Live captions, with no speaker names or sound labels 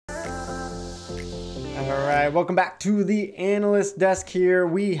All right, welcome back to the analyst desk here.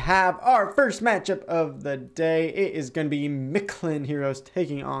 We have our first matchup of the day. It is going to be Mictlan Heroes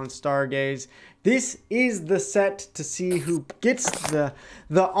taking on Stargaze. This is the set to see who gets the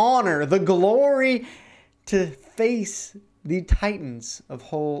honor, the glory to face the Titans of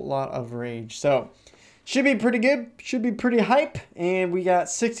Whole Lot of Rage. So, should be pretty good, should be pretty hype, and we got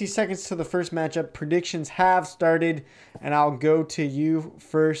 60 seconds to the first matchup. Predictions have started, and I'll go to you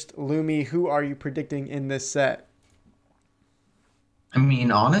first. Lumi, who are you predicting in this set? I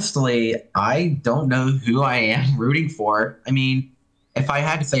mean, honestly, I don't know who I am rooting for. I mean, if I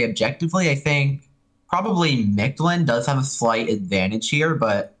had to say objectively, I think probably Mictlan does have a slight advantage here,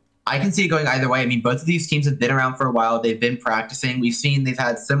 but I can see it going either way. I mean, both of these teams have been around for a while. They've been practicing. We've seen they've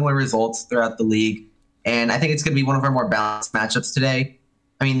had similar results throughout the league. And I think it's going to be one of our more balanced matchups today.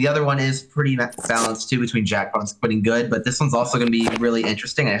 I mean, the other one is pretty balanced too between Jackpot and Squid Good, but this one's also going to be really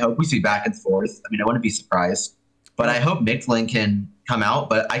interesting. I hope we see back and forth. I mean, I wouldn't be surprised. But I hope Mictlan can come out,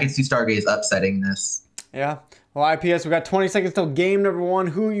 but I can see Stargaze upsetting this. Yeah. Well, IPS, we got 20 seconds till game number one.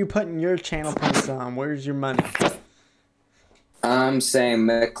 Who are you putting your channel points on? Where's your money? I'm saying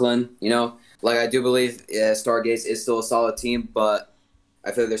Mictlan. You know, like I do believe Stargaze is still a solid team, but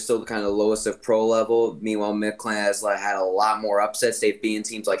I feel like they're still the kind of the lowest of pro level. Meanwhile, Mictlan has had a lot more upsets. They've beaten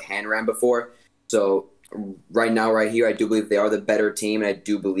teams like Hanram before. So right now, right here, I do believe they are the better team, and I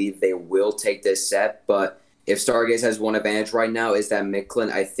do believe they will take this set. But if Stargaze has one advantage right now, is that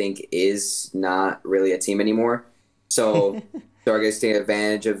Mictlan, I think, is not really a team anymore. So Stargaze take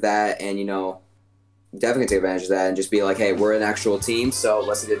advantage of that, and, you know, definitely take advantage of that and just be like, hey, we're an actual team. So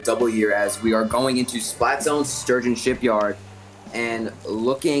let's get a double year as we are going into Splatoon Sturgeon Shipyard. And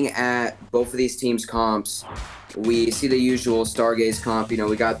looking at both of these teams' comps, we see the usual Stargaze comp. You know,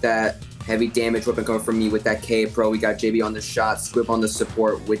 we got that heavy damage weapon coming from me with that K Pro. We got JB on the shot, Squib on the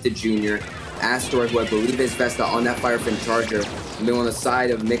support with the Junior. Astor, who I believe is Vesta on that Firefin Charger. And then on the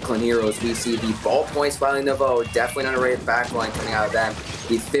side of Mictlan Heroes, we see the ballpoint Smiling Novo, definitely not a rated backline coming out of them.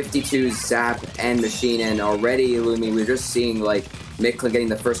 The 52 Zap and Machine, and already, Lumi, we're just seeing like Mictlan getting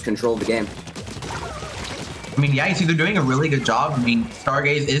the first control of the game. I mean, yeah, you see they're doing a really good job. I mean,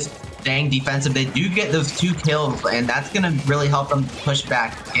 Stargaze is staying defensive. They do get those 2 kills, and that's going to really help them push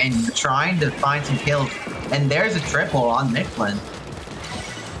back and trying to find some kills. And there's a triple on Mictlan.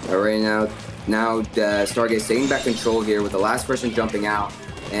 All right, now Stargaze taking back control here with the last person jumping out.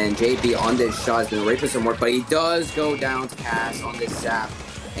 And JB on this shot has been ready for some work, but he does go down to Cass on this Zap.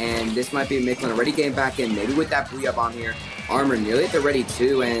 And this might be Mictlan already getting back in, maybe with that Booyah Bomb here. Armor nearly at the ready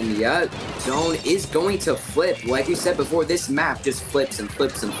too, and yeah, Zone is going to flip. Like we said before, this map just flips and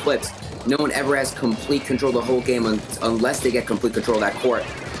flips and flips. No one ever has complete control of the whole game unless they get complete control of that court.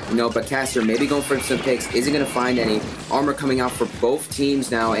 You know, but Caster maybe going for some picks, isn't going to find any. Armor coming out for both teams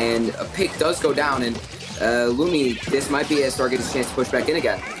now, and a pick does go down, and Lumi, this might be a Stargaze's chance to push back in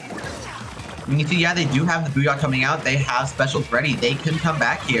again. You see, yeah, they do have the Booyah coming out. They have specials ready. They can come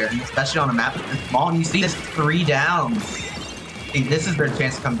back here, especially on a map this small. And you see this 3 down. This is their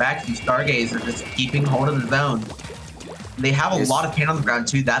chance to come back. And Stargaze are just keeping hold of the zone. They have a lot of pain on the ground,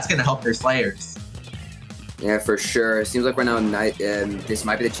 too. That's going to help their Slayers. Yeah, for sure. It seems like right now, this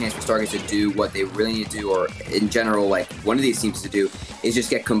might be the chance for Stargaze to do what they really need to do, or in general, like one of these teams to do, is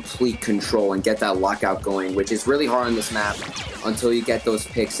just get complete control and get that lockout going, which is really hard on this map until you get those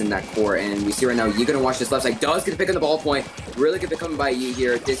picks in that core. And we see right now, Yi gonna watch this left side, does get a pick on the ball point. Really good pick coming by Yi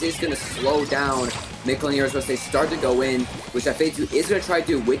here. This is gonna slow down Mictlan Heroes once they start to go in, which that Fade 2 is gonna try to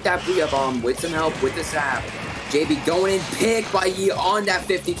do with that Booyah Bomb, with some help, with the Zap. JB going in, pick by Yi on that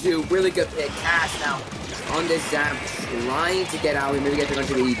 52. Really good pick. Cash now on this Zap, trying to get out. Maybe get the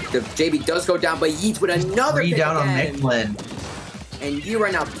JB does go down, but Yeats with another 3 pick down again. on Mictlan. And Yi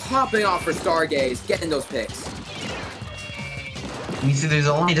right now popping off for Stargaze, getting those picks. You see, there's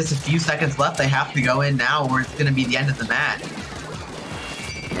only just a few seconds left. They have to go in now, or it's going to be the end of the match.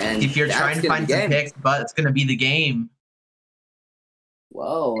 And if you're trying to find some picks, but it's going to be the game.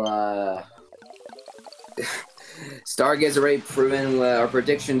 Well, Stargaze already proven our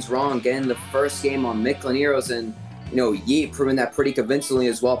predictions wrong, getting the first game on Mictlan Heroes, and you know, Yeet proving that pretty convincingly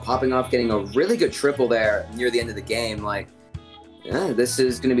as well, popping off, getting a really good triple there near the end of the game. Like, yeah, this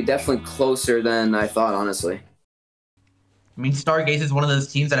is going to be definitely closer than I thought, honestly. I mean, Stargaze is one of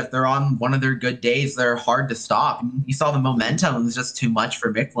those teams that if they're on one of their good days, they're hard to stop. You saw the momentum was just too much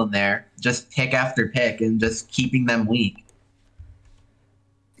for Mictlan there. Just pick after pick and just keeping them weak.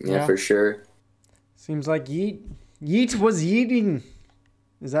 Yeah, for sure. Seems like Yeet was yeeting.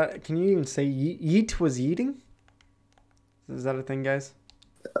 Is that, can you even say Yeet was yeeting? Is that a thing, guys?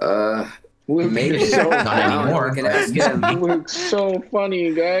 Luke Maybe is so Not anymore. We can ask him. Luke's so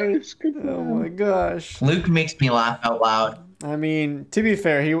funny, guys. Good for Oh him. my gosh. Luke makes me laugh out loud. I mean, to be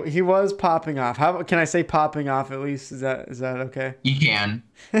fair, he was popping off. How can I say popping off at least? Is that okay? You can.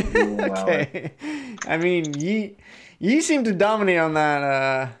 Okay. I mean, you seem to dominate on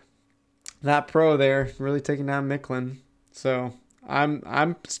that pro there, really taking down Mictlan. So I'm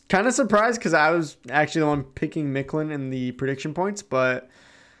kind of surprised because I was actually the one picking Mictlan in the prediction points, but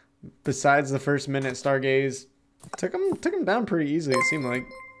besides the first minute, Stargaze took him down pretty easily. It seemed like.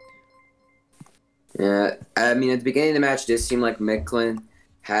 Yeah, I mean, at the beginning of the match, it did seem like Mictlan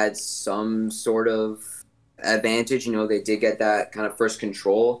had some sort of advantage. You know, they did get that kind of first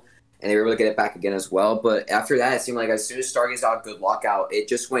control, and they were able to get it back again as well. But after that, it seemed like as soon as Stargaze got a good lockout, it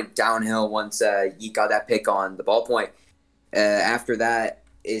just went downhill once Yeet got that pick on the ball point. After that,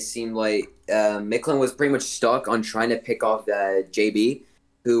 it seemed like Mictlan was pretty much stuck on trying to pick off JB,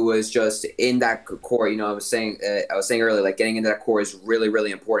 who was just in that core. You know, I was saying earlier, like getting into that core is really, really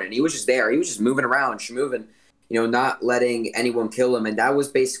important. And he was just there. He was just moving around, schmoving, you know, not letting anyone kill him. And that was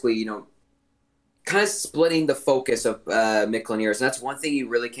basically, you know, kind of splitting the focus of Mictlan. And that's one thing you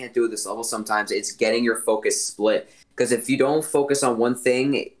really can't do at this level sometimes. It's getting your focus split. Because if you don't focus on one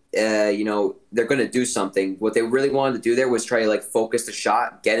thing, you know, they're going to do something. What they really wanted to do there was try to, like, focus the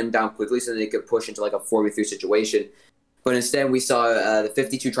shot, get him down quickly so they could push into, like, a 4v3 situation. But instead, we saw the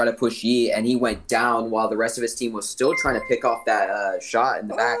 52 try to push Yi, and he went down while the rest of his team was still trying to pick off that shot in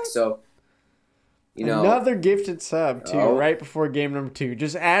the back. So, you know, another gifted sub too, right before game number 2.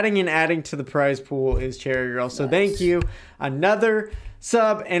 Just adding to the prize pool is Cherry Girl. So thank you. Another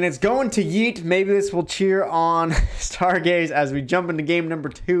sub, and it's going to Yeet. Maybe this will cheer on Stargaze as we jump into game number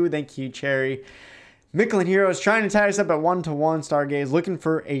 2. Thank you, Cherry. Mictlan Heroes trying to tie us up at 1-1. Stargaze looking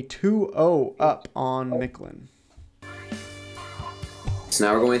for a 2-0 up on Mictlan. So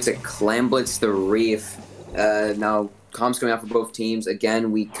now we're going to Clan Blitz the Reef. Now, comms coming out for both teams.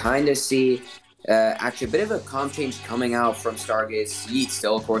 Again, we kind of see actually a bit of a comm change coming out from Stargaze. Yeet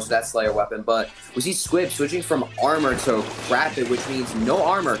still, of course, with that Slayer weapon. But we see Squib switching from armor to rapid, which means no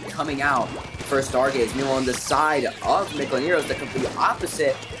armor coming out for Stargaze. Meanwhile, on the side of Mictlan Heroes, the complete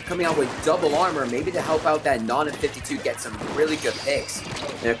opposite, coming out with double armor, maybe to help out that non-52 get some really good picks.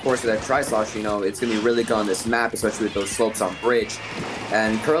 And of course, with that Tri-Slosh, you know, it's going to be really good on this map, especially with those slopes on Bridge.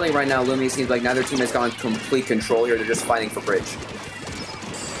 And currently, right now, Lumi seems like neither team has gotten complete control here. They're just fighting for Bridge.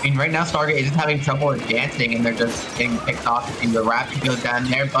 I mean, right now, Stargaze is having trouble advancing, and they're just getting picked off. And the rapid goes down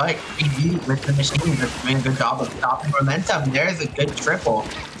there, but Yeet with the machine is doing a good job of stopping momentum. There's a good triple.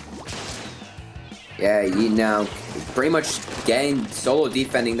 Yeah, Yeet now pretty much getting solo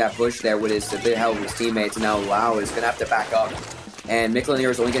defending that push there with his bit help of his teammates. And now Lau is going to have to back up. And Mictlan here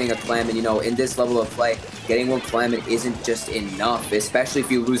is only getting a clam, and you know, in this level of play, getting one clam isn't just enough, especially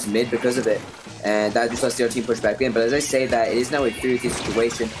if you lose mid because of it. And that just lets the other team push back in. But as I say that, it is now a 3v3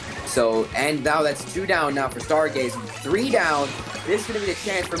 situation. So, and now that's 2 down now for Stargaze. 3 down. This is going to be the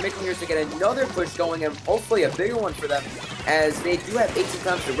chance for Mictlan here to get another push going, and hopefully a bigger one for them, as they do have 18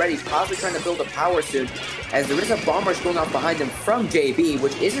 clams already, possibly trying to build a power soon, as there is a bomb rush going off behind them from JB,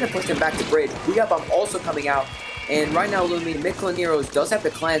 which is going to push them back to Bridge. Booyah Bomb also coming out. And right now, Lumi, Mictlan Heroes does have the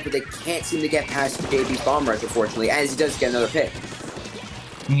clans, but they can't seem to get past JB's bomb rush, unfortunately, as he does get another pick.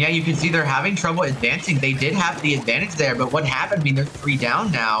 Yeah, you can see they're having trouble advancing. They did have the advantage there, but what happened? I mean, they're 3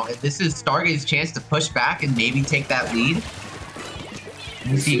 down now. This is Stargaze's chance to push back and maybe take that lead.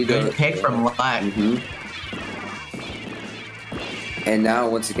 You see a good pick from Lat. And now,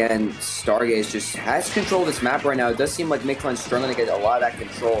 once again, Stargaze just has control of this map right now. It does seem like Mictlan's struggling to get a lot of that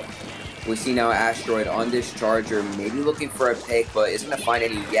control. We see now Asteroid on this charger, maybe looking for a pick, but isn't going to find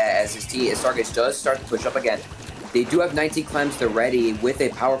any yet, as his team, Stargaze does start to push up again. They do have 19 clams to ready with a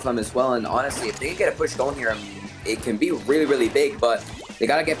power clam as well, and honestly, if they can get a push going here, it can be really, really big, but they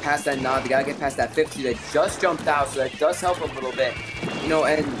got to get past that nod, they got to get past that 50 that just jumped out, so that does help a little bit. You know,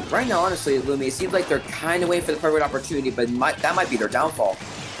 and right now, honestly, Lumi, it seems like they're kind of waiting for the perfect opportunity, but that might be their downfall.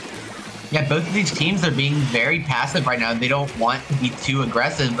 Yeah, both of these teams are being very passive right now. They don't want to be too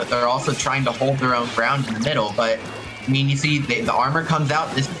aggressive, but they're also trying to hold their own ground in the middle. But, I mean, you see the armor comes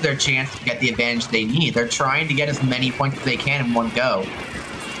out. This is their chance to get the advantage they need. They're trying to get as many points as they can in one go.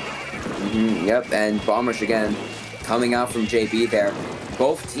 Yep, and Bombers again coming out from JB there.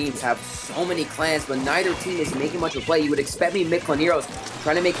 Both teams have so many clans, but neither team is making much of a play. You would expect me, Mictlan Heroes,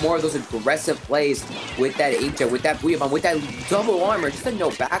 trying to make more of those aggressive plays with that H-Jet, with that Booyah Bomb, with that double armor, just a no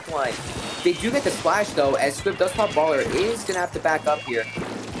backline. They do get the splash, though, as Squib does pop Baller is going to have to back up here.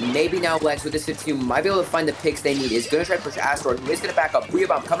 maybe now Lex with this 15 might be able to find the picks they need. Is going to try to push Asteroid, who is going to back up. Booyah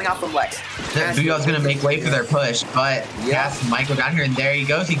Bomb coming out from Lex. Booyah's going to make way for their push, but Cass might go down here, and there he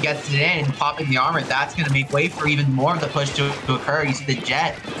goes. He gets it in, popping the armor. That's going to make way for even more of the push to occur. You see the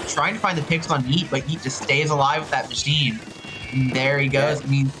Jet trying to find the picks on Heat, but Heat just stays alive with that machine. And there he goes. I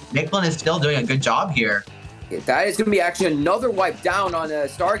mean, Mictlan is still doing a good job here. That is going to be actually another wipe down on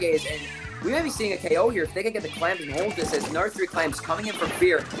Stargaze, and we may be seeing a KO here. If they can get the clams and hold this, as another 3 clams coming in from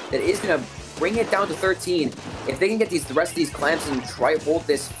Fear, that is going to bring it down to 13. If they can get the rest of these clams and try to hold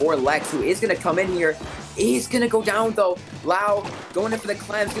this for Lex, who is going to come in here, is going to go down though. Lau going in for the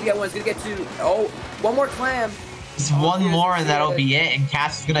clams, going to get one, going to get 2. Oh, one more clam. Just one more and that'll be it, and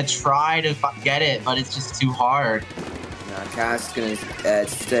Cass is going to try to get it, but it's just too hard. Cass is going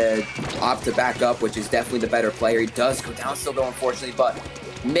to opt to back up, which is definitely the better player. He does go down still though, unfortunately, but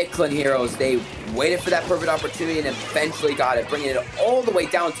Mictlan Heroes, they waited for that perfect opportunity and eventually got it, bringing it all the way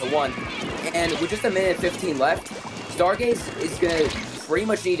down to 1. And with just a minute and 15 left, Stargaze is going to pretty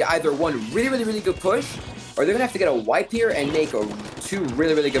much need either one really good push, or they're going to have to get a wipe here and make 2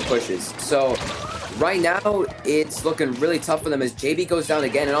 really good pushes. So right now, it's looking really tough for them as JB goes down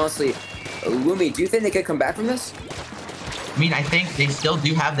again. And honestly, Lumi, do you think they could come back from this? I mean, I think they still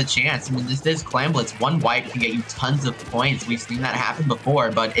do have the chance. I mean, this is Clam Blitz. One wipe can get you tons of points. We've seen that happen before,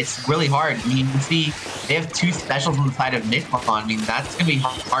 but it's really hard. I mean, you see, they have 2 specials on the side of Mictlan. I mean, that's going to be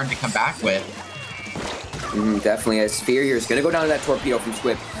hard to come back with. Definitely. As Sphere here is going to go down to that torpedo from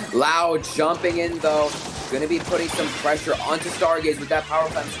Squib. Lau jumping in, though. Going to be putting some pressure onto Stargaze with that power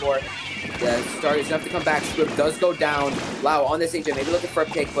climb score. Stargaze enough to come back. Squib does go down. Lau on this agent, maybe looking for a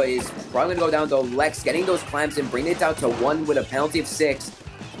pick, but he's probably going to go down, though. Lex getting those clams and bringing it down to 1 with a penalty of 6.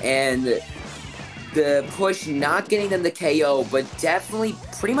 And the push not getting them the KO, but definitely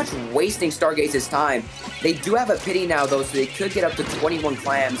pretty much wasting Stargaze's time. They do have a pity now, though, so they could get up to 21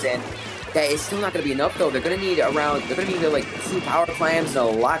 clams, and that is still not going to be enough, though. They're going to need like 2 power clams and a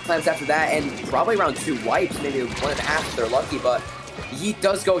lot of clams after that, and probably around 2 wipes, maybe 1.5 if they're lucky, but he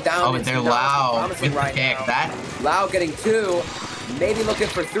does go down. Oh, but they're Lau with the pick. Lau getting 2, maybe looking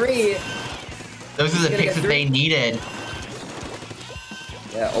for 3. Those are the picks that they needed.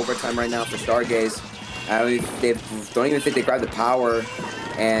 Yeah, overtime right now for Stargaze. They don't even think they grabbed the power,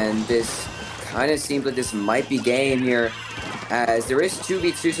 and this kind of seems like this might be game here, as there is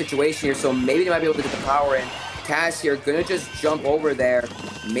 2v2 situation here, so maybe they might be able to get the power in. Cass here gonna just jump over there,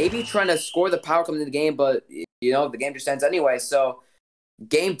 maybe trying to score the power coming into the game, but you know the game just ends anyway. So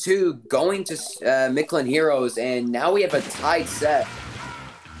game 2 going to Mictlan Heroes, and now we have a tied set.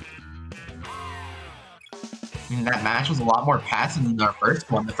 That match was a lot more passive than our first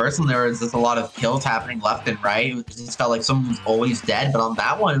one. The first one, there was just a lot of kills happening left and right. It just felt like someone was always dead. But on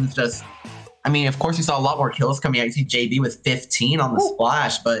that one, it was just, I mean, of course, you saw a lot more kills coming out. You see JB with 15 on the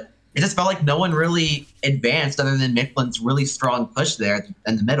splash, but it just felt like no one really advanced other than Mictlan's really strong push there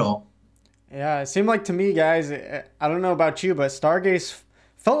in the middle. Yeah, it seemed like to me, guys, I don't know about you, but Stargaze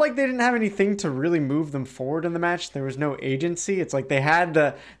felt like they didn't have anything to really move them forward in the match. There was no agency. It's like they had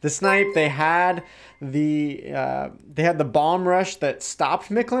the snipe, they had the bomb rush that stopped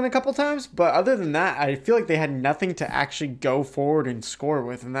Mictlan a couple times, but other than that, I feel like they had nothing to actually go forward and score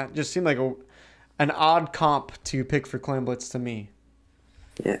with, and that just seemed like an odd comp to pick for Clam Blitz to me.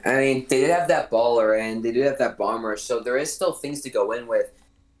 Yeah, I mean, they did have that baller and they did have that bomb rush, so there is still things to go in with.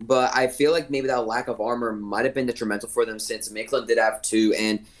 But I feel like maybe that lack of armor might have been detrimental for them, since Mictlan did have 2.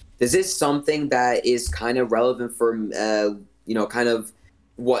 And this is something that is kind of relevant for, kind of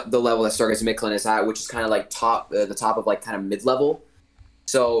what the level that Stargaze and Mictlan is at, which is kind of like the top of like kind of mid-level.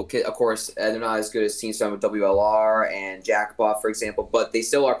 So, of course, they're not as good as Team Storm with WLR and Jackbot, for example, but they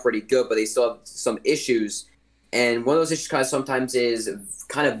still are pretty good, but they still have some issues. And one of those issues kind of sometimes is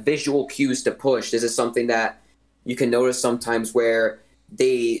kind of visual cues to push. This is something that you can notice sometimes where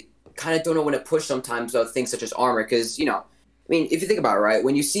they kind of don't know when to push sometimes of things such as armor, because, I mean, if you think about it, right,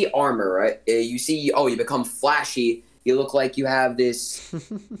 when you see armor, right, you see, you become flashy, you look like you have this,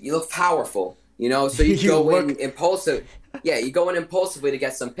 you look powerful, so you go in impulsive. Yeah, you go in impulsively to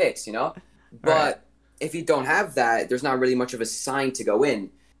get some picks, But right. If you don't have that, there's not really much of a sign to go in.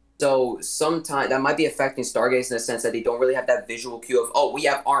 So sometimes that might be affecting Stargaze in the sense that they don't really have that visual cue of, we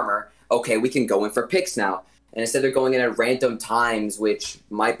have armor, okay, we can go in for picks now. And instead they're going in at random times, which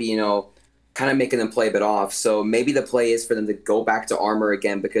might be, kind of making them play a bit off. So maybe the play is for them to go back to armor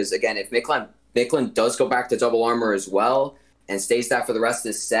again, because, again, if Mictlan does go back to double armor as well and stays that for the rest of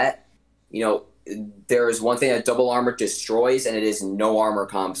the set, there is one thing that double armor destroys, and it is no armor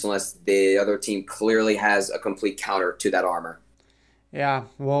comps unless the other team clearly has a complete counter to that armor. Yeah,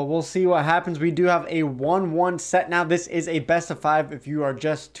 well, we'll see what happens. We do have a 1-1 set now. This is a best of 5 if you are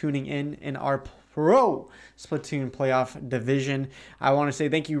just tuning in our Pro Splatoon playoff division. I want to say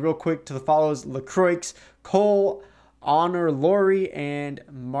thank you real quick to the follows: LaCroix, Cole, Honor, Lori, and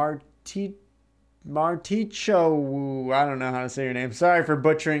Marticho. I don't know how to say your name. Sorry for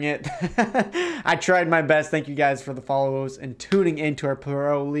butchering it. I tried my best. Thank you guys for the follows and tuning into our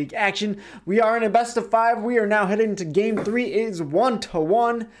Pro League action. We are in a best of 5. We are now heading to game 3. It is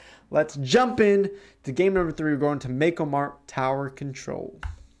 1-1. Let's jump in to game number 3. We're going to Mictlan Tower Control.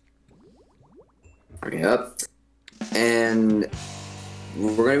 Yep. And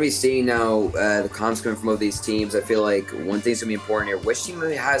we're going to be seeing now the comps coming from both these teams. I feel like one thing's going to be important here. Which team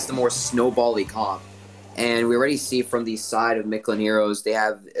has the more snowbally comp? And we already see from the side of Mictlan Heroes, they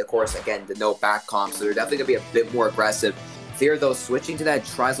have, of course, again, the no back comp. So they're definitely going to be a bit more aggressive. Fear, though, switching to that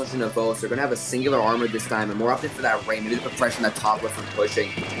Tri-Slash and Evo, so they're going to have a singular armor this time. And more often for that rain, maybe they put pressure on that top left from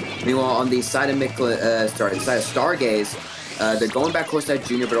pushing. Meanwhile, on the side of the side of Stargaze, they're going back close to that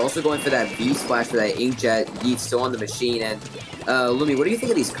Junior, but also going for that V splash for that Inkjet. Yeet still on the machine. And Lumi, what do you think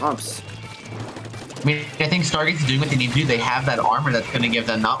of these comps? I mean, I think Stargaze is doing what they need to do. They have that armor that's going to give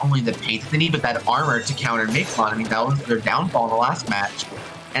them not only the pace they need, but that armor to counter Mictlan. I mean, that was their downfall in the last match.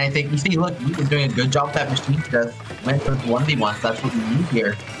 And I think you see, look, Yeet is doing a good job with that machine to just win those 1v1s. That's what we need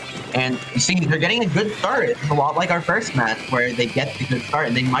here. And you see, they're getting a good start. It's a lot like our first match where they get the good start,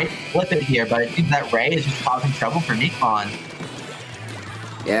 and they might flip it here, but it seems that Ray is just causing trouble for Mictlan.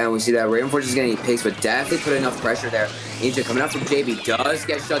 Yeah, we see that Ray unfortunately is getting picks, but definitely put enough pressure there. Angel coming out from JB does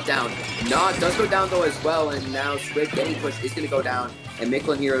get shut down. Does go down though as well, and now Squid getting pushed is going to go down. And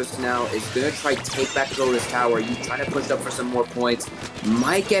Mictlan Heroes now is going to try to take back control of this tower. You trying to push up for some more points.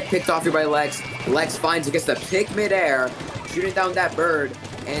 Might get picked off here by Lex. Lex finds it, gets the pick midair, shooting down that bird.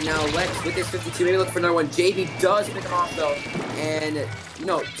 And now Lex with this 52, maybe look for another one. JB does pick him off though. And, you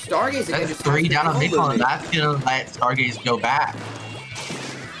know, Stargaze again. That's 3 down on Mictlan. That's going to let Stargaze go back.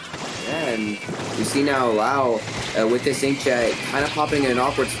 And we see now Lau with this Inkjet kind of popping in an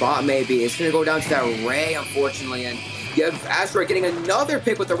awkward spot maybe. It's going to go down to that Ray, unfortunately. And you have Asteroid getting another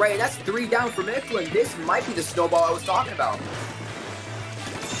pick with the Ray, and that's 3 down for Mictlan. This might be the snowball I was talking about.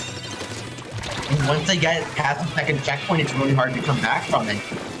 And once they get past the second checkpoint, it's really hard to come back from it.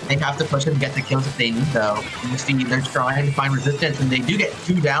 They have to push them to get the kills if they need, though. And you see they're trying to find resistance, and they do get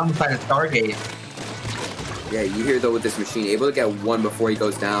 2 down inside of Stargaze. Yeah, you hear though with this machine, able to get 1 before he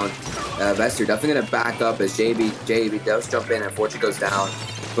goes down. Vester definitely going to back up as JB does jump in and unfortunately goes down.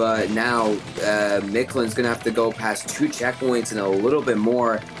 But now Mictlan's going to have to go past 2 checkpoints and a little bit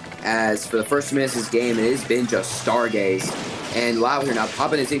more, as for the first 2 minutes of this game, it has been just Stargaze. And Lau here now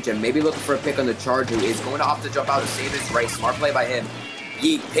popping his Inkjet, maybe looking for a pick on the charge, who is going to opt to jump out to save his race. Smart play by him.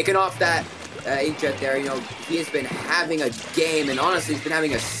 Yeet picking off that Inkjet there. You know, he has been having a game, and honestly, he's been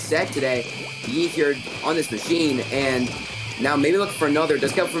having a set today. Yeet here on this machine, and now maybe looking for another.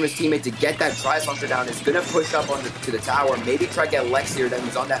 Does come from his teammate to get that Tri-Launcher down. Is going to push up to the tower. Maybe try to get Lex here, that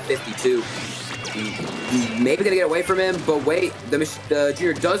was on that 52. Maybe going to get away from him, but wait, the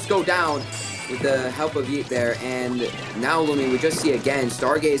Junior does go down with the help of Yeet there. And now, Lumi, we just see again,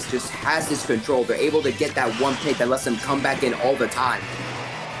 Stargaze just has this control. They're able to get that 1 pick that lets them come back in all the time.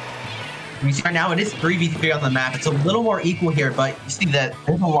 We see right now it is 3v3 on the map. It's a little more equal here, but you see that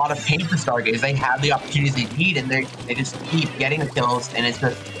there's a lot of pain for Stargaze. They have the opportunities they need, and they just keep getting the kills, and it's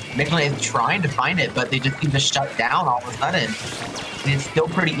just Mictlan is trying to find it, but they just seem to shut down all of a sudden. And it's still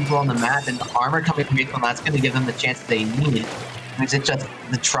pretty equal on the map, and the armor coming from Mictlan, that's going to give them the chance they need. It's just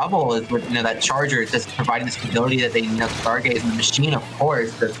the trouble is with that charger is just providing the stability that they need. Stargaze and the machine, of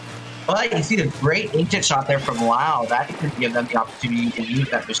course. But you see the great Inkjet shot there from Lau. That's going to give them the opportunity to use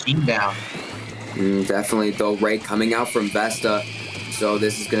that machine down. Definitely, though, Ray coming out from Vesta. So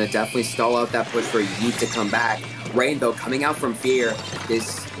this is going to definitely stall out that push for Yeet to come back. Rain, though, coming out from Fear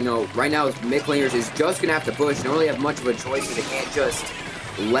is, right now, Mictlan is just going to have to push. They don't really have much of a choice, so they can't just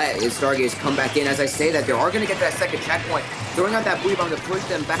let his Stargaze come back in. As I say that, they are going to get to that second checkpoint. Throwing out that blue bomb to push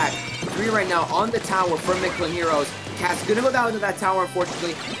them back. 3 right now on the tower from Mictlan Heroes. Cat's going to go down into that tower,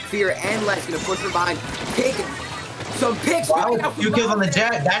 unfortunately. Fear and Les going to push from behind. Taking some picks. Wow, 2 kills on the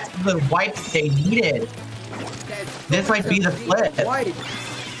Jet. That's the wipe they needed. This might be the flip.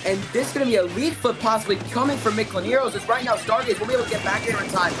 And this is going to be a lead flip possibly coming from Mictlan Heroes. As right now, Stargaze will be able to get back there in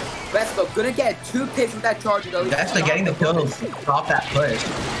time. Vesco going to get 2 picks with that charger. He's actually getting the kills off that push.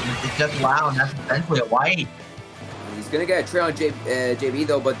 It's just Lau, and that's essentially a wipe. He's going to get a trail on JB,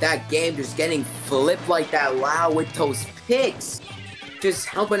 though, but that game just getting flipped like that. Lau with those picks. Just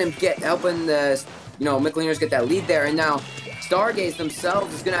helping the, Mictlan Heroes get that lead there. And now, Stargaze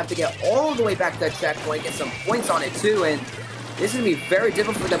themselves is going to have to get all the way back to that checkpoint, get some points on it, too. And This is going to be very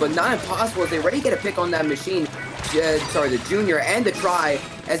difficult for them, but not impossible as they already get a pick on that machine. The junior and the try,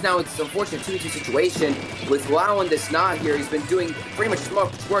 as now it's an unfortunate 2-2 situation with Lau on this knot here. He's been doing pretty much as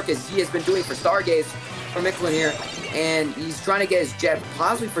much work as he has been doing for Stargaze, for Mictlan here, and he's trying to get his jet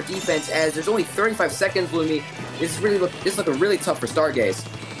possibly for defense as there's only 35 seconds, Lumi. This is looking really tough for Stargaze.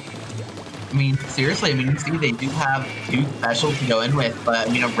 I mean, seriously, I mean, you see they do have 2 specials to go in with,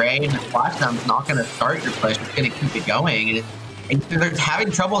 but, you know, Ray and the Flashdown's not going to start your push. It's going to keep it going, and they're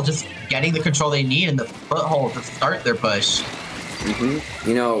having trouble just getting the control they need and the foothold to start their push.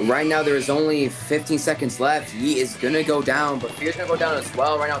 You know, right now there is only 15 seconds left. Yi is going to go down, but Fear's going to go down as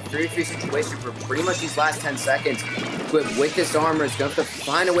well. Right now, 3-3 situation for pretty much these last 10 seconds. With this armor, is going to have to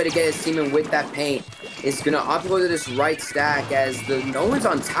find a way to get his team in with that paint. It's going to opt to go to this right stack as no one's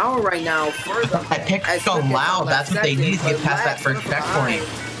on tower right now. That pick so loud. That's what they need to get past that first checkpoint.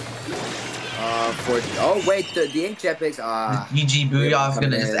 Oh, wait, the inkjet picks. GG Booyah is going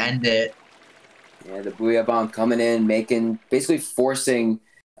to just end it. Yeah, the Booyah Bomb coming in, basically forcing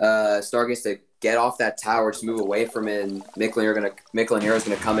Stargaze to get off that tower, just move away from it, and Mictlan Hero's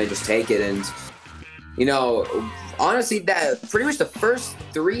gonna come in and just take it. And you know, honestly, that pretty much the first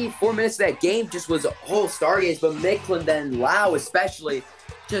 3-4 minutes of that game just was a whole Stargaze, but Mictlan, then Lau especially,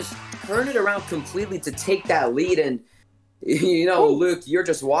 just turned it around completely to take that lead. And you know, Luke, you're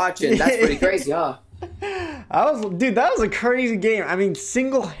just watching. That's pretty crazy, huh? Dude, that was a crazy game. I mean,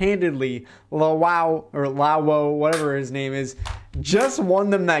 single-handedly, Lawo, whatever his name is, just won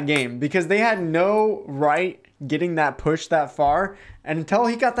them that game because they had no right getting that push that far until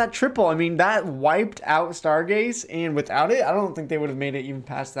he got that triple. I mean, that wiped out Stargaze, and without it, I don't think they would have made it even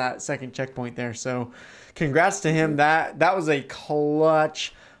past that second checkpoint there. So, congrats to him. That was a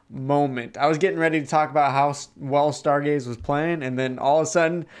clutch moment. I was getting ready to talk about how well Stargaze was playing, and then all of a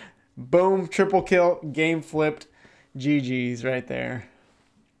sudden, boom, triple kill, game flipped, GG's right there.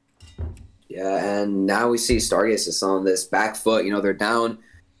 Yeah, and now we see Stargaze is on this back foot. You know, they're down.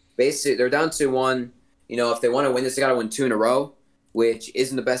 Basically, they're down 2-1. You know, if they want to win this, they got to win 2 in a row, which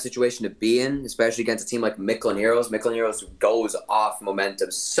isn't the best situation to be in, especially against a team like Mictlan Heroes. Mictlan Heroes goes off momentum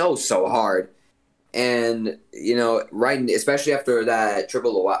so hard. And, you know, especially after that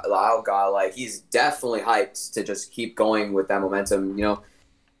triple Lau guy, like, he's definitely hyped to just keep going with that momentum, you know.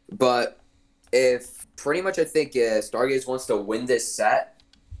 But if pretty much I think Stargaze wants to win this set,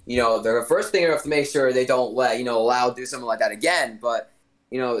 you know, the first thing you have to make sure they don't let, you know, Lau do something like that again. But,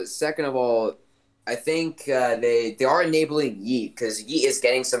 you know, second of all, I think they are enabling Yi because Yi is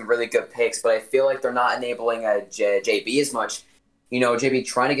getting some really good picks, but I feel like they're not enabling JB as much. You know, JB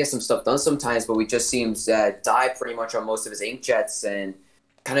trying to get some stuff done sometimes, but we just see him die pretty much on most of his inkjets and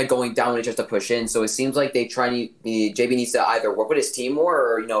kind of going down when he tries to push in. So it seems like JB needs to either work with his team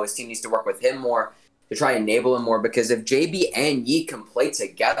more or, you know, his team needs to work with him more to try and enable him more, because if JB and Yi can play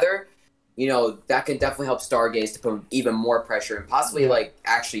together, you know, that can definitely help Stargaze to put even more pressure and possibly, like,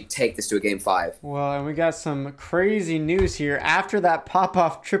 actually take this to a Game 5. Well, and we got some crazy news here. After that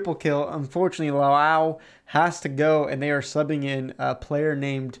pop-off triple kill, unfortunately, Lau has to go, and they are subbing in a player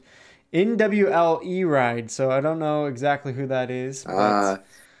named NWL Ride. So I don't know exactly who that is.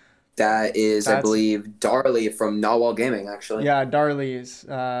 That is, I believe, Darley from Narwhal Gaming, actually. Yeah, Darley is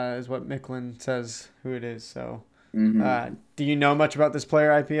what Mictlan says who it is. So, do you know much about this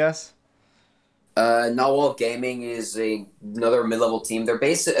player, IPS? Narwhal Gaming is another mid-level team. They're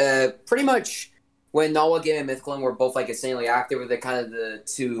based pretty much when Narwhal Gaming and Mictlan were both like insanely active. They're kind of the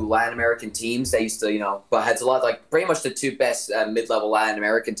 2 Latin American teams that used to, you know, butt heads a lot. Like pretty much the 2 best mid-level Latin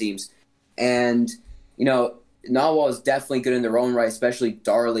American teams. And you know, Narwhal is definitely good in their own right, especially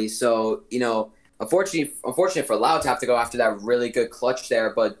Darley. So you know, unfortunately for Lau to have to go after that really good clutch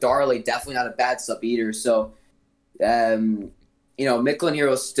there, but Darley definitely not a bad sub either. So you know, Mictlan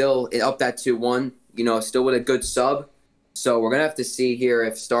Heroes still up that 2-1, you know, still with a good sub. So we're going to have to see here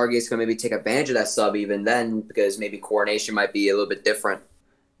if Stargaze can maybe take advantage of that sub even then, because maybe coordination might be a little bit different.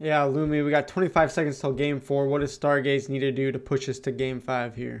 Yeah, Lumi, we got 25 seconds till Game 4. What does Stargaze need to do to push us to Game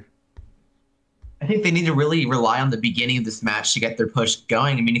 5 here? I think they need to really rely on the beginning of this match to get their push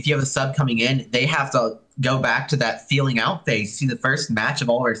going. I mean, if you have a sub coming in, they have to go back to that feeling out phase. See, the first match of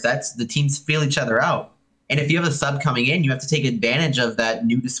all our sets, the teams feel each other out. And if you have a sub coming in, you have to take advantage of that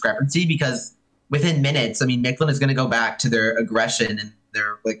new discrepancy, because within minutes, I mean, Mictlan is going to go back to their aggression and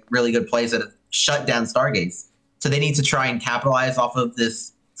their like really good plays that have shut down Stargaze. So they need to try and capitalize off of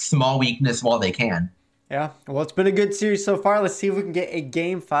this small weakness while they can. Yeah, well, it's been a good series so far. Let's see if we can get a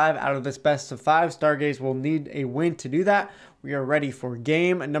Game 5 out of this best of 5. Stargaze will need a win to do that. We are ready for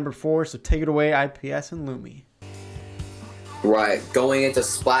game number 4, so take it away, IPS and Lumi. Right, going into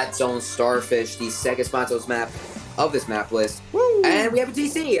Splat Zone Starfish, the second Splat Zone's map of this map list. Woo! And we have a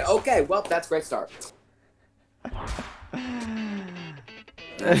DC. Okay, well, that's a great start.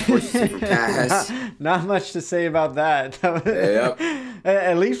 Not much to say about that. Yep.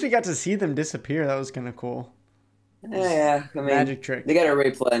 At least we got to see them disappear. That was kind of cool. Yeah, I mean, magic trick. They got a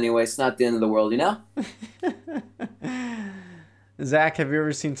replay anyway. It's not the end of the world, you know? Zach, have you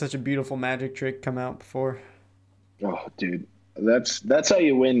ever seen such a beautiful magic trick come out before? Oh, dude, that's how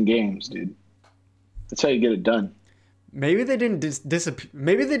you win games, dude. That's how you get it done. Maybe they didn't disappear.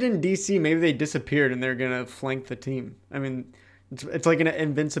 Maybe they didn't DC. Maybe they disappeared and they're gonna flank the team. I mean, it's like an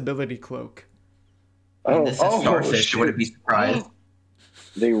invincibility cloak. This is Starfish. Shit. Wouldn't be surprised.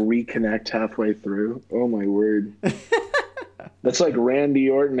 They reconnect halfway through. Oh my word! That's like Randy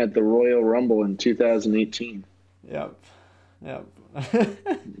Orton at the Royal Rumble in 2018. Yep.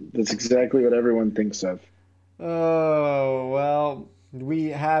 That's exactly what everyone thinks of. Oh well, we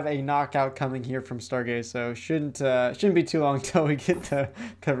have a knockout coming here from Stargaze, so shouldn't be too long till we get to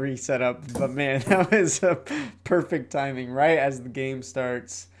reset up. But man, that was a perfect timing, right as the game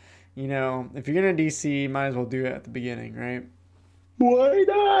starts. You know, if you're gonna DC, might as well do it at the beginning, right? Why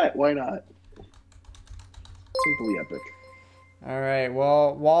not? Why not? Simply epic. All right.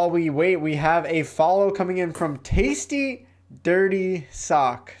 Well, while we wait, we have a follow coming in from Tasty Dirty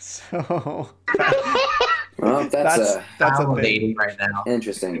Sock. So Well, that's a thing right now.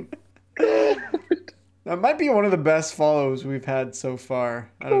 Interesting. That might be one of the best follows we've had so far.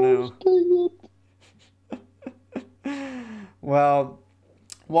 I don't know. Well,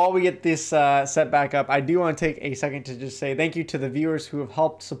 while we get this set back up, I do want to take a second to just say thank you to the viewers who have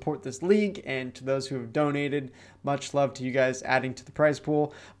helped support this league and to those who have donated. Much love to you guys adding to the prize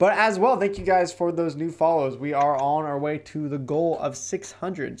pool. But as well, thank you guys for those new follows. We are on our way to the goal of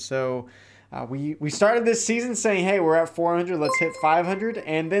 600. So we started this season saying, hey, we're at 400. Let's hit 500.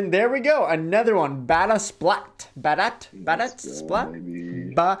 And then there we go. Another one. Bada Splat. Badat Splat?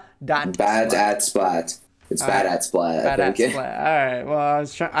 Bad at Splat. It's bad at Splat. Bad at Splat. All right. Well,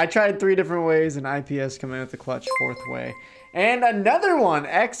 I tried 3 different ways, and IPS coming in with the clutch 4th way. And another one.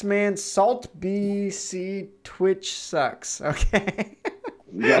 X-Man Salt BC Twitch sucks. Okay.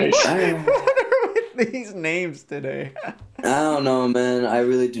 Nice. What are with these names today? I don't know, man. I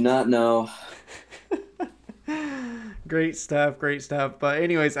really do not know. Great stuff. But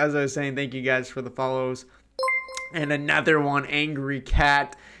anyways, as I was saying, thank you guys for the follows. And another one, Angry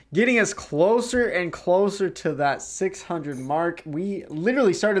Cat, getting us closer and closer to that 600 mark. We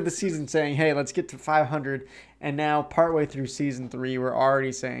literally started the season saying, hey, let's get to 500. And now partway through season 3, we're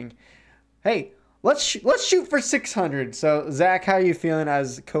already saying, hey, let's shoot for 600. So Zach, how are you feeling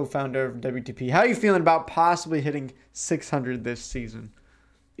as co-founder of WTP? How are you feeling about possibly hitting 600 this season?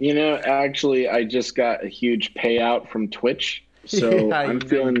 You know, actually, I just got a huge payout from Twitch, so Yeah, I'm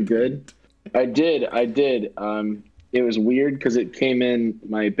feeling good. I did. It was weird because it came in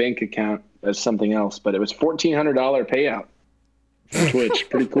my bank account as something else, but it was $1,400 payout from Twitch.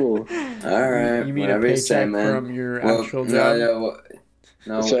 Pretty cool. All right. You mean a paycheck from your actual job?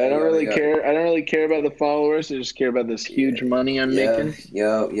 No, So I don't really care. I don't really care about the followers. I just care about this huge money I'm making.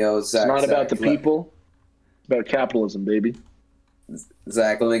 Yo, Zach. It's not about the people. It's about capitalism, baby.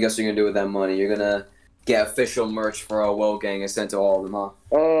 Zach, let me guess what you're gonna do with that money. You're gonna get official merch for our WoW gang and send to all of them, huh?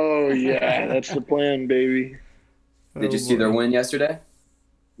 Oh yeah, that's the plan, baby. Did you see their win yesterday?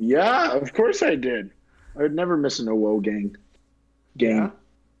 Yeah, of course I did. I would never miss a WoW gang. Yeah.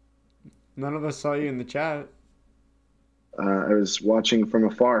 None of us saw you in the chat. I was watching from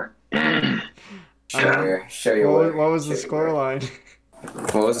afar. Sure you were. What was the score line?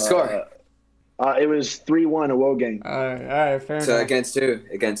 What was the score? It was 3-1 a WoW gang. All right, fair enough. So against who?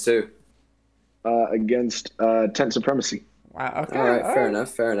 Against Tent Supremacy. Wow, okay. All right,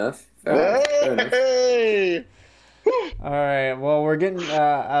 fair enough. Hey! All right, well, we're getting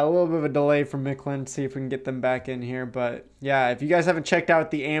a little bit of a delay from Mictlan. See if we can get them back in here. But yeah, if you guys haven't checked out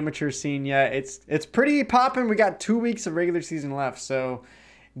the amateur scene yet, it's pretty popping. We got 2 weeks of regular season left, so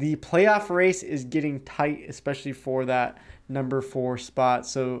the playoff race is getting tight, especially for that number 4 spot.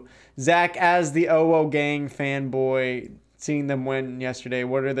 So Zach, as the OO gang fanboy, seeing them win yesterday,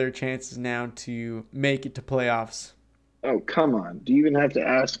 what are their chances now to make it to playoffs? Oh, come on. Do you even have to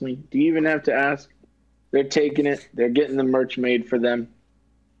ask me? Do you even have to ask? They're taking it. They're getting the merch made for them.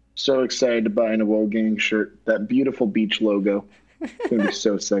 So excited to buy a WoW gang shirt. That beautiful beach logo. It's going to be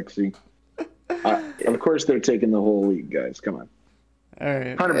so sexy. Of course they're taking the whole league, guys. Come on. All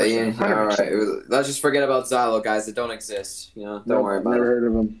right. 100%. 100%. All right. Let's just forget about Xylo, guys. That don't exist. You know, don't worry about never it. heard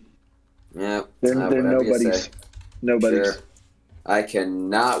of them. Yeah. They're nobodies. Nobodies. Sure. I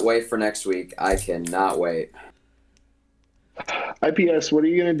cannot wait for next week. I cannot wait. IPS, what are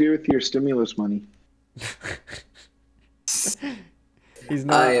you going to do with your stimulus money? He's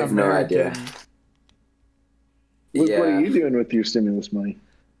not I have no American. idea. Luke, Yeah. what are you doing with your stimulus money?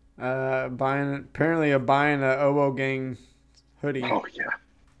 Buying a OWO gang hoodie. Oh yeah.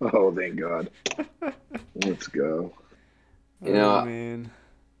 Oh, thank God. Let's go. You know, Oh man.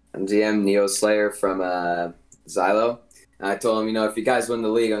 I'm DM Neo Slayer from Xylo. And I told him, if you guys win the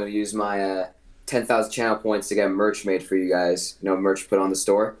league, I'm going to use my 10,000 channel points to get merch made for you guys. Merch put on the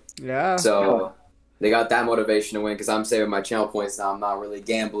store. Yeah. So they got that motivation to win because I'm saving my channel points now. I'm not really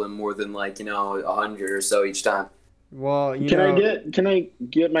gambling more than 100 or so each time. Well, Can I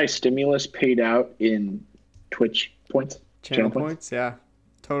get my stimulus paid out in Twitch points? channel points? Yeah,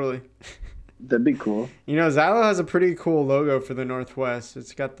 totally. That'd be cool. Xylo has a pretty cool logo for the Northwest.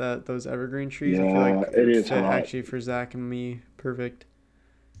 It's got those evergreen trees. I feel like it is fit hot. actually for Zach and me. Perfect.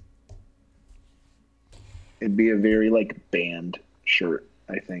 It'd be a very band shirt,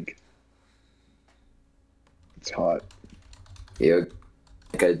 I think. It's hot. You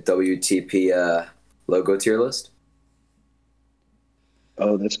like a WTP logo tier list?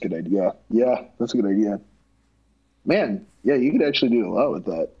 Oh, that's a good idea. Yeah, that's a good idea. Man, yeah, you could actually do a lot with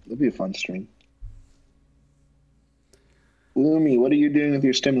that. That'd be a fun stream. Lumi, what are you doing with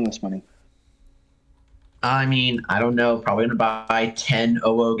your stimulus money? I mean, I don't know. Probably gonna buy 10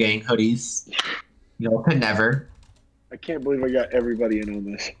 OWO gang hoodies. Could never. I can't believe I got everybody in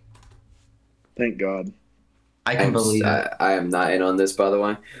on this. Thank God. I can believe it. I am not in on this, by the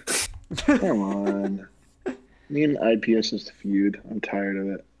way. Come on. Me and IPS is the feud. I'm tired of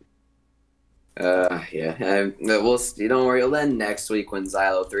it. Yeah. Don't worry. It'll end next week when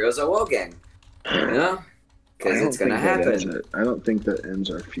Xylo 3 goes, "Oh, gang." Because it's gonna happen. I don't think that ends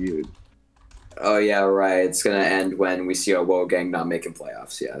our feud. Oh yeah, right. It's gonna end when we see our Woe Gang not making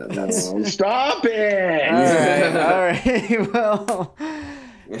playoffs. Yeah, that's. Oh, stop it! All right. Well,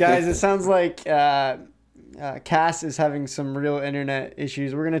 guys, it sounds like Cass is having some real internet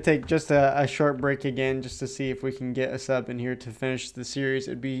issues. We're going to take just a short break again just to see if we can get a sub in here to finish the series.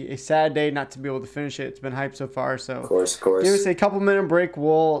 It'd be a sad day not to be able to finish it. It's been hyped so far. So of course. Give us a couple-minute break.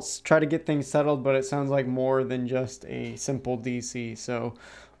 We'll try to get things settled, but it sounds like more than just a simple DC. So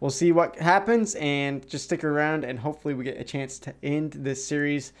we'll see what happens, and just stick around, and hopefully we get a chance to end this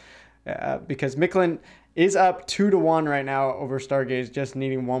series because Mictlan is up 2-1 right now over Stargaze, just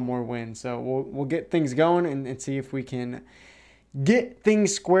needing one more win. So we'll get things going and see if we can get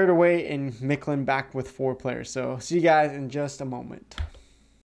things squared away and Mictlan back with 4 players. So see you guys in just a moment.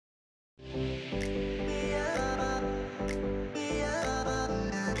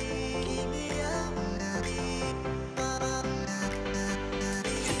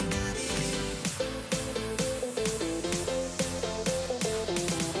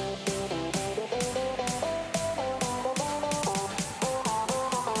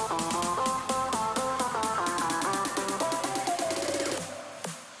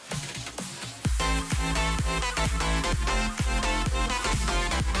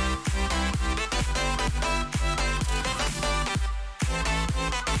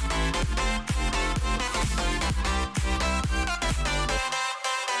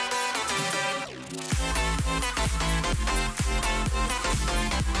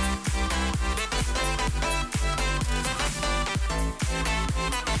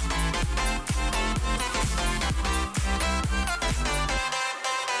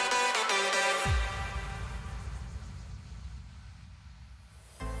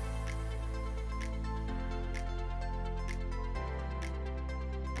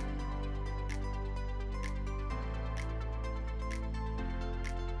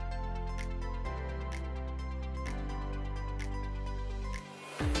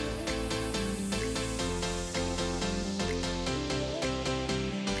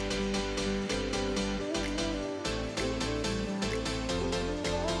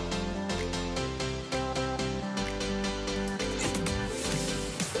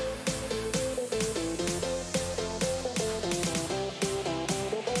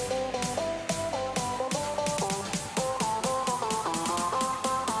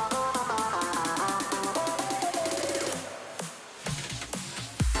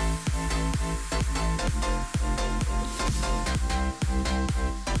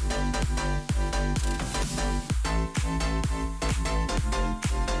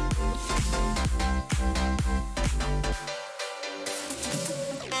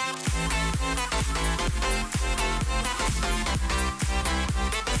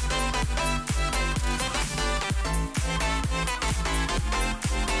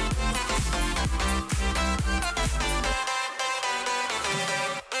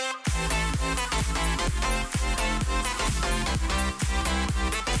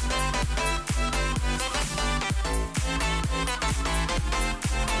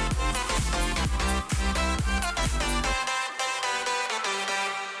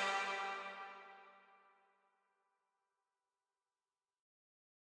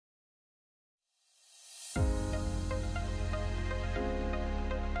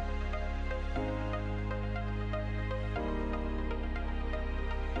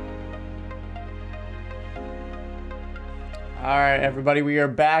 All right, everybody, we are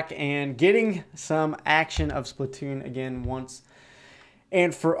back and getting some action of Splatoon again once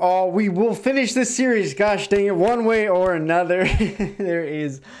and for all. We will finish this series, gosh dang it, one way or another. There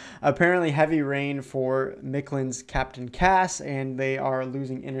is apparently heavy rain for Mictlan's Captain Cass, and they are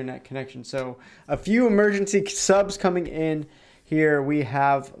losing internet connection. So a few emergency subs coming in here. We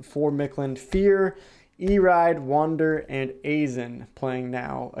have for Mictlan, Fear, E-Ride, Wander, and Azen playing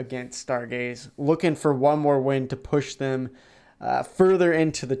now against Stargaze, looking for one more win to push them further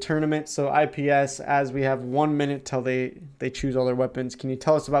into the tournament. So IPS, as we have 1 minute till they choose all their weapons, can you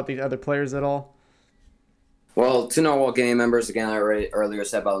tell us about these other players at all? Well, two Narwhal Gaming members, again, I already earlier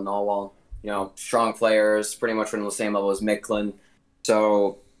said about Narwhal, strong players, pretty much from the same level as Mictlan.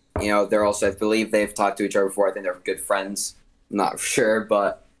 So, they're also, I believe they've talked to each other before. I think they're good friends. I'm not sure,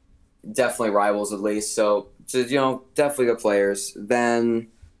 but definitely rivals at least. So definitely good players. Then,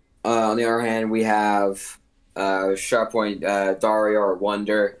 on the other hand, we have Sharppoint, Dario or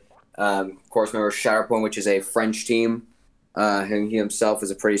Wonder. Of course, remember Shatterpoint, which is a French team. He himself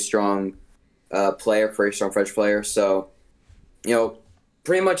is a pretty strong pretty strong French player. So,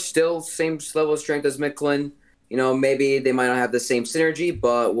 pretty much still same level of strength as Mictlan. Maybe they might not have the same synergy,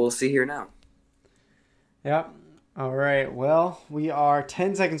 but we'll see here now. Yep. All right. Well, we are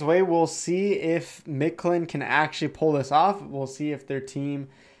 10 seconds away. We'll see if Mictlan can actually pull this off. We'll see if their team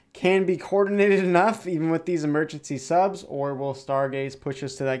can be coordinated enough, even with these emergency subs, or will Stargaze push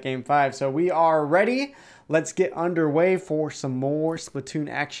us to that game 5? So we are ready. Let's get underway for some more Splatoon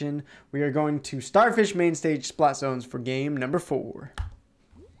action. We are going to Starfish main stage Splat Zones for game number 4.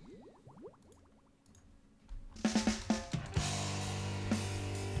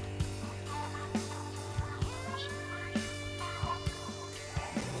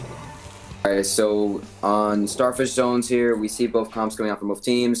 Alright, so on Starfish Zones here, we see both comps coming out from both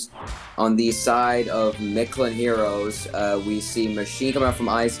teams. On the side of Mictlan Heroes, we see Machine coming out from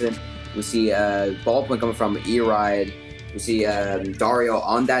Eisen. We see Ballpoint coming from E-Ride. We see Dario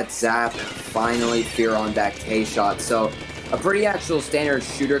on that Zap. And finally, Fear on that K-Shot. So a pretty actual standard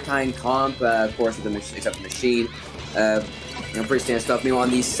shooter kind comp, of course, with except the Machine. Pretty standard stuff. Meanwhile,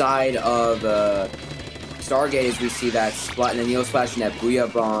 on the side of Stargaze, we see that Splat and the Neo Splash and that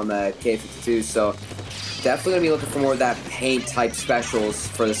Booyah Bomb K52. So definitely going to be looking for more of that paint type specials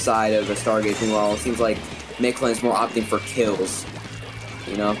for the side of the Stargaze. Meanwhile, it seems like Mictlan is more opting for kills.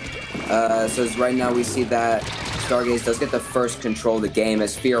 So as right now we see that Stargaze does get the first control of the game,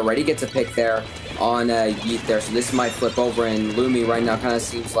 as Fear already gets a pick there on Yeet there. So this might flip over, and Lumi right now kind of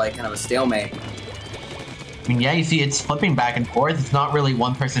seems like kind of a stalemate. I mean, yeah, you see it's flipping back and forth. It's not really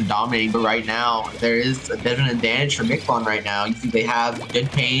one person dominating, but right now there is a bit of an advantage for Mictlan right now. You see they have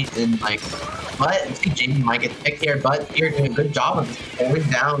good paint and but you see Jamie might get picked here, but Fear doing a good job of just holding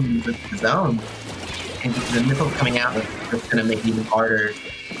down the zone. And the missiles coming out, it's going to make it even harder.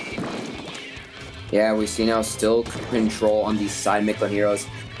 Yeah, we see now still control on these side Mictlan Heroes.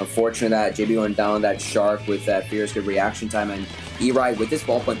 Unfortunate that JB went down that Shark with that Fear's good reaction time, and E-Ride with this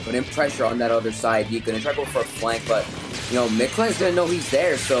Ballpoint putting pressure on that other side. He's going to try to go for a flank, but Mictlan's going to know he's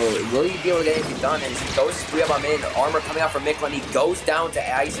there, so will he be able to get anything done? And he goes 3 up on mid, armor coming out from Mictlan. He goes down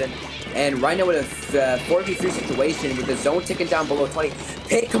to Eisen, and right now with a 4v3 situation with the zone ticking down below 20.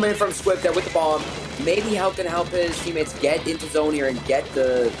 Pick coming in from Swift there with the bomb. Maybe how can help his teammates get into zone here and get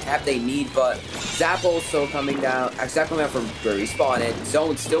the cap they need, but Zap also coming down. Zap coming out from respawn, and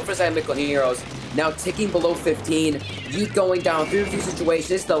zone still for side Mictlan Heroes. Now ticking below 15. Yeet going down. 3v3 situation.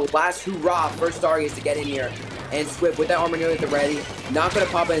 This is the last hoorah for Stargaze to get in here. And Swift with that armor nearly at the ready. Not going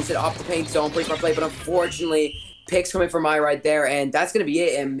to pop it instead off the paint zone. Pretty smart play, but unfortunately, picks coming from right there. And that's going to be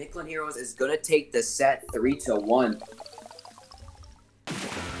it. And Mictlan Heroes is going to take the set 3-1.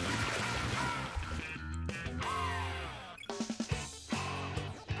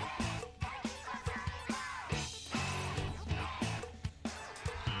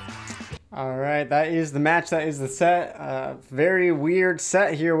 All right, that is the match. That is the set. Very weird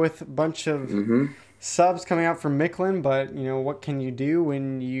set here with a bunch of subs coming out from Mictlan. But what can you do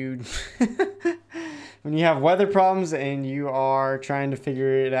when you when you have weather problems and you are trying to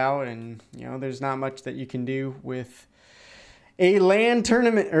figure it out? And there's not much that you can do with a LAN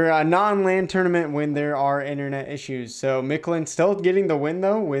tournament or a non-LAN tournament when there are internet issues. So Mictlan still getting the win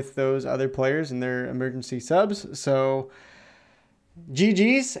though with those other players and their emergency subs. So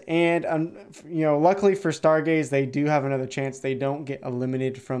GG's, and luckily for Stargaze, they do have another chance. They don't get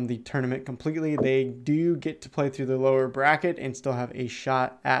eliminated from the tournament completely. They do get to play through the lower bracket and still have a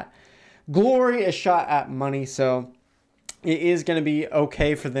shot at glory, a shot at money. So it is going to be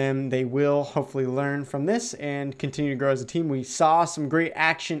okay for them. They will hopefully learn from this and continue to grow as a team. We saw some great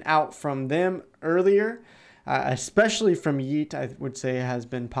action out from them earlier. especially from Yeet, I would say has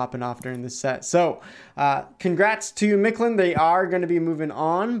been popping off during this set. So congrats to Mictlan. They are going to be moving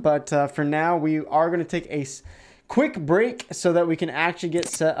on, but for now we are going to take a quick break so that we can actually get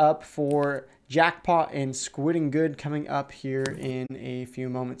set up for Jackpot and Squid and Good coming up here in a few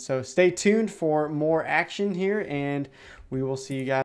moments. So stay tuned for more action here, and we will see you guys.